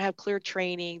 They don't have clear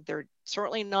training. They're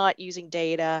certainly not using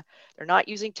data. They're not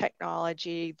using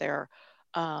technology. They're,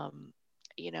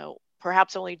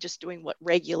 perhaps only just doing what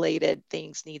regulated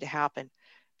things need to happen.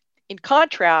 In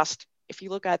contrast, if you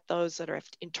look at those that are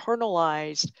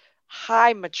internalized,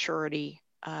 high maturity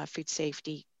food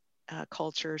safety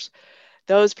cultures,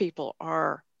 those people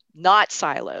are not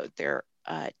siloed. They're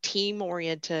team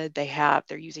oriented.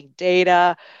 They're using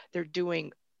data. They're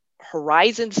doing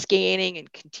horizon scanning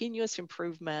and continuous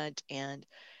improvement and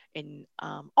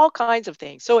all kinds of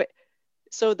things. So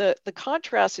the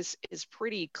contrast is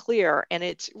pretty clear, and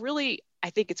it's really, I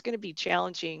think it's going to be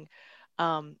challenging,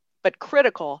 but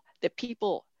critical that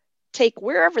people take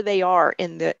wherever they are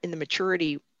in the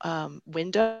maturity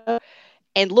window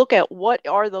and look at what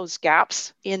are those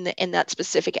gaps in that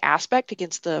specific aspect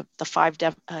against the five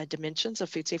dimensions of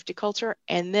food safety culture,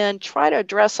 and then try to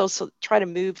address those, so try to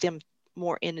move them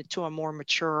more into a more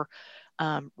mature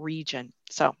region.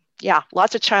 So yeah,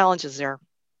 lots of challenges there.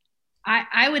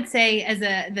 I would say, as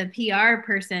the PR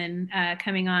person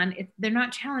coming on, they're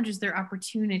not challenges, they're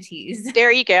opportunities.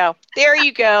 There you go.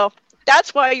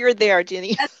 That's why you're there,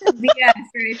 Jenny. That's the BS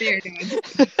right there.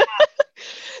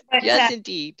 But, yes,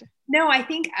 indeed. No, I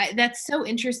think that's so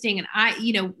interesting. And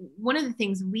one of the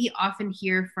things we often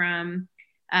hear from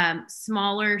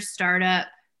smaller startup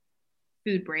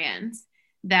food brands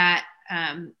that,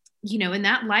 in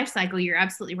that life cycle, you're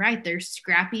absolutely right. They're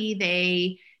scrappy.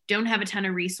 They don't have a ton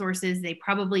of resources. They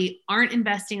probably aren't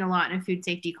investing a lot in a food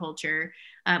safety culture.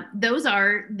 Those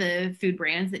are the food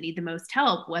brands that need the most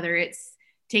help, whether it's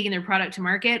taking their product to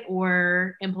market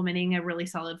or implementing a really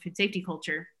solid food safety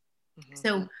culture. Mm-hmm.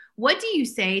 So what do you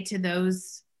say to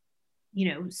those,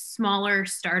 smaller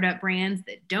startup brands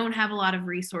that don't have a lot of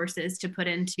resources to put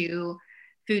into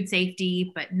food safety,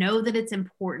 but know that it's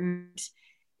important?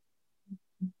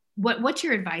 What's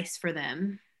your advice for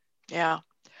them? Yeah.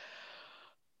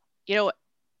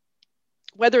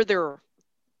 Whether they're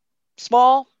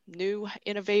small, new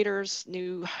innovators,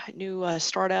 new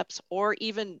startups, or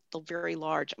even the very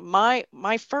large, my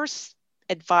first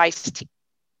advice to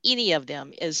any of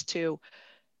them is to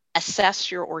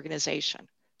assess your organization.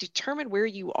 Determine where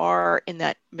you are in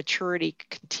that maturity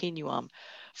continuum.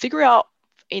 Figure out,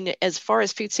 as far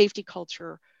as food safety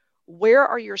culture, where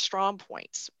are your strong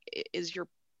points? Is your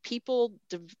people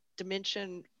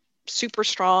dimension super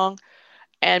strong?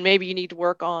 And maybe you need to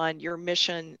work on your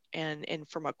mission and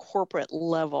from a corporate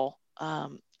level.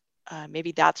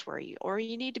 Maybe that's where you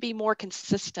need to be more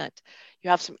consistent. You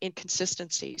have some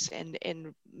inconsistencies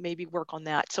and maybe work on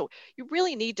that. So you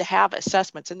really need to have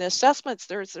assessments, and the assessments,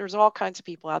 there's all kinds of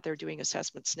people out there doing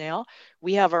assessments now.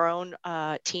 We have our own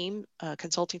team,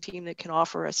 consulting team that can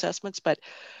offer assessments, but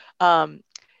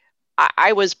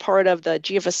I was part of the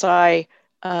GFSI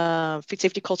Food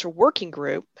Safety Culture Working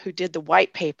Group who did the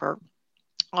white paper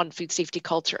on food safety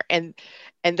culture, and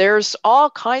there's all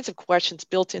kinds of questions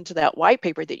built into that white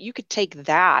paper that you could take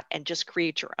that and just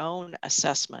create your own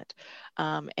assessment,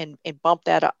 and bump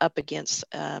that up against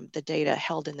the data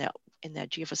held in that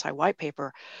GFSI white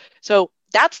paper. So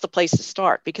that's the place to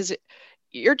start, because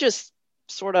you're just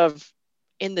sort of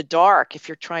in the dark if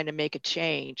you're trying to make a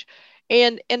change.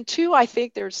 And two, I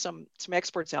think there's some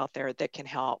experts out there that can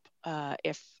help.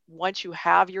 If once you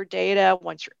have your data,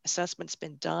 once your assessment's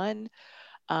been done,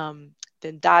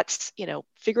 then that's,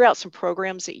 figure out some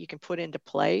programs that you can put into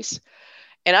place.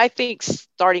 And I think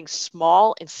starting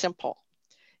small and simple.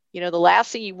 The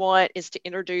last thing you want is to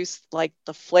introduce like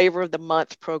the flavor of the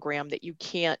month program that you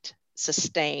can't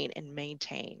sustain and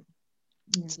maintain.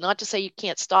 Mm-hmm. It's not to say you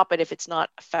can't stop it if it's not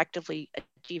effectively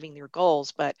achieving your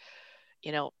goals, but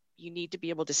you need to be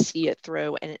able to see it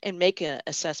through and make an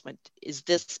assessment. Is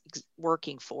this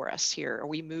working for us here? Are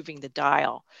we moving the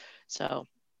dial? So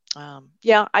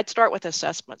yeah, I'd start with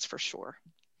assessments for sure.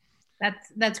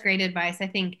 That's great advice. I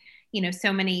think,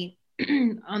 so many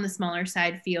on the smaller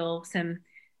side feel some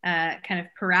kind of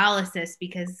paralysis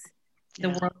because the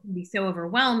world can be so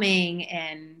overwhelming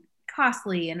and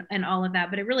costly and all of that,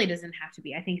 but it really doesn't have to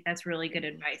be. I think that's really good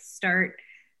advice. Start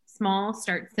small,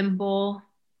 start simple.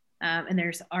 And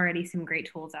there's already some great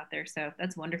tools out there. So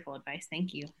that's wonderful advice.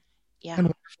 Thank you. Yeah.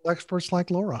 And experts like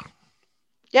Laura.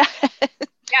 Yeah.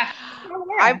 Yeah.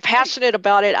 I'm passionate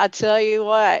about it. I tell you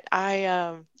what,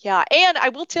 and I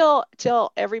will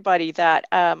tell everybody that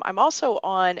I'm also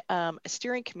on a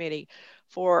steering committee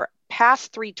for PASS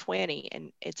 320,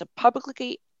 and it's a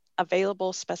publicly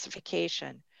available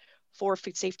specification for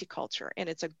food safety culture. And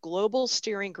it's a global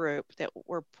steering group that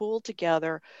we're pulled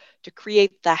together to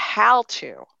create the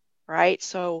how-to, right?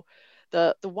 So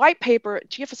the white paper,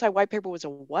 GFSI white paper, was a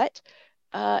what?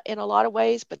 In a lot of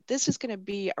ways, but this is going to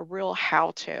be a real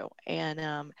how-to,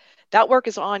 and that work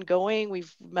is ongoing.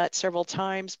 We've met several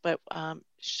times, but I'm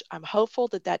hopeful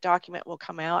that document will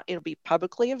come out. It'll be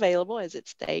publicly available, as it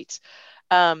states,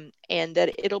 and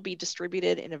that it'll be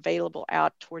distributed and available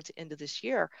out towards the end of this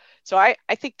year. So I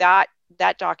think that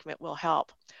document will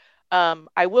help.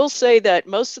 I will say that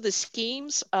most of the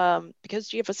schemes, because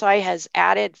GFSI has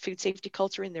added food safety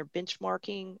culture in their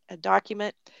benchmarking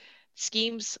document,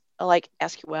 schemes like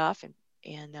SQF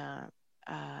and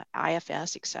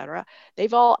IFS, et cetera,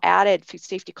 they've all added food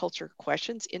safety culture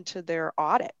questions into their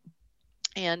audit.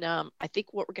 And I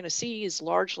think what we're going to see is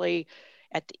largely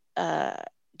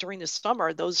during the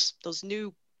summer, those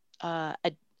new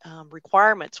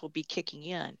requirements will be kicking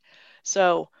in.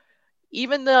 So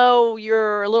even though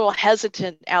you're a little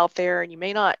hesitant out there and you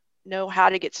may not know how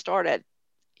to get started,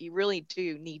 you really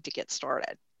do need to get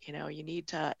started. You need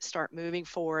to start moving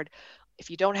forward. If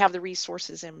you don't have the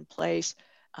resources in place,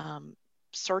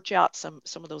 search out some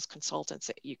of those consultants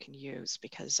that you can use,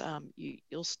 because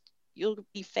you'll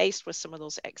be faced with some of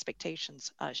those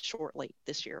expectations shortly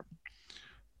this year.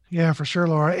 Yeah, for sure,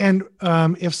 Laura. And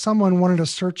if someone wanted to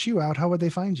search you out, how would they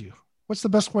find you? What's the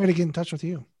best way to get in touch with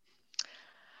you?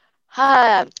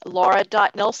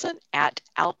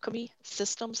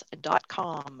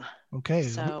 Laura.Nelson@alchemysystems.com. Okay.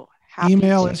 So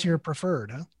email is your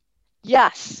preferred, huh?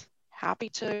 Yes. Happy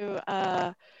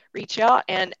to reach out.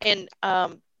 And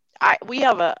we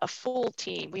have a full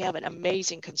team. We have an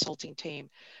amazing consulting team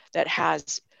that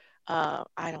has,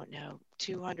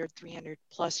 200, 300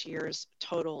 plus years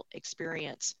total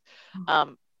experience. A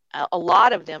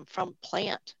lot of them from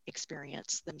plant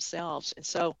experience themselves. And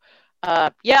so,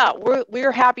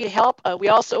 we're happy to help. We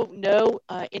also know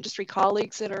industry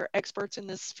colleagues that are experts in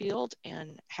this field,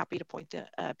 and happy to point the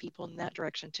people in that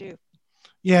direction too.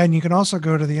 Yeah, and you can also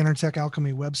go to the Intertech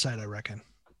Alchemy website, I reckon.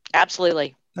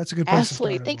 Absolutely. That's a good place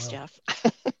Absolutely. to start Thanks, as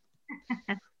well.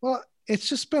 Jeff. Well, it's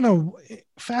just been a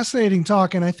fascinating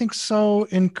talk, and I think so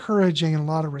encouraging in a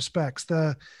lot of respects.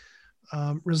 The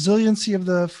resiliency of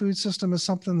the food system is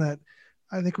something that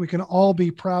I think we can all be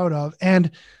proud of.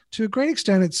 And to a great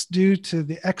extent, it's due to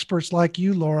the experts like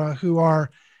you, Laura, who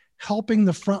are helping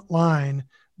the front line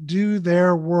do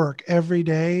their work every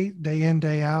day, day in,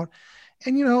 day out.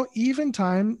 And, even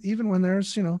when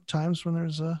there's, times when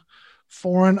there's a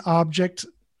foreign object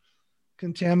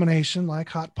contamination like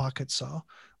Hot Pocket saw,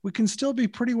 we can still be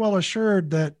pretty well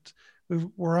assured that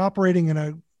we're operating in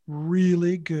a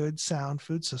really good, sound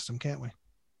food system, can't we?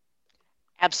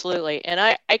 Absolutely. And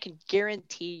I can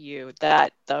guarantee you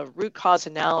that the root cause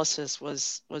analysis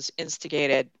was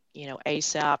instigated,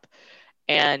 ASAP,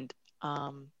 and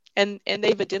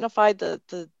they've identified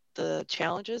the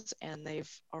challenges, and they've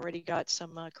already got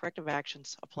some corrective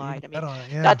actions applied. I mean,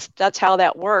 that's how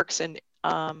that works. And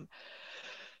I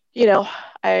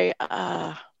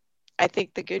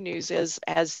think the good news is,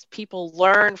 as people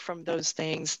learn from those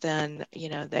things, then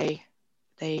they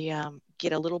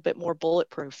get a little bit more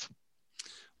bulletproof.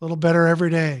 A little better every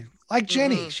day. Like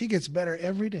Jenny, she gets better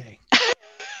every day.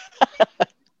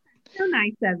 So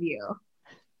nice of you.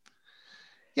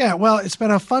 Yeah, well, it's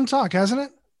been a fun talk, hasn't it?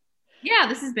 Yeah,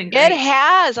 this has been great. It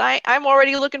has. I'm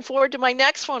already looking forward to my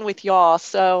next one with y'all.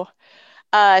 So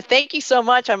thank you so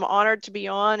much. I'm honored to be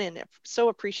on, and so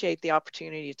appreciate the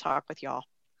opportunity to talk with y'all.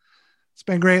 It's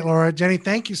been great, Laura. Jenny,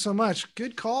 thank you so much.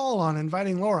 Good call on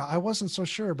inviting Laura. I wasn't so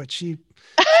sure, but she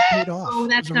paid off. Oh,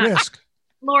 that's it was a risk.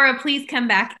 Laura, please come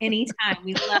back anytime.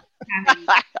 We love having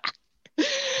you.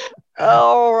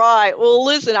 All right. Well,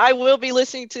 listen, I will be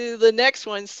listening to the next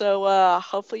one. So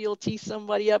hopefully you'll tee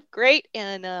somebody up great,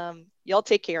 and y'all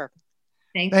take care.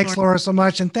 Thanks, Laura, so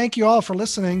much. And thank you all for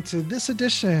listening to this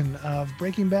edition of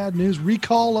Breaking Bad News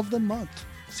Recall of the Month.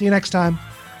 See you next time.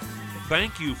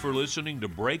 Thank you for listening to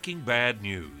Breaking Bad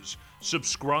News.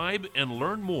 Subscribe and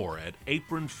learn more at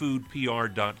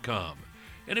apronfoodpr.com.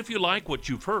 And if you like what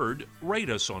you've heard, rate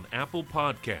us on Apple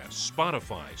Podcasts,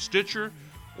 Spotify, Stitcher,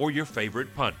 or your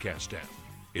favorite podcast app.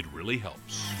 It really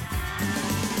helps.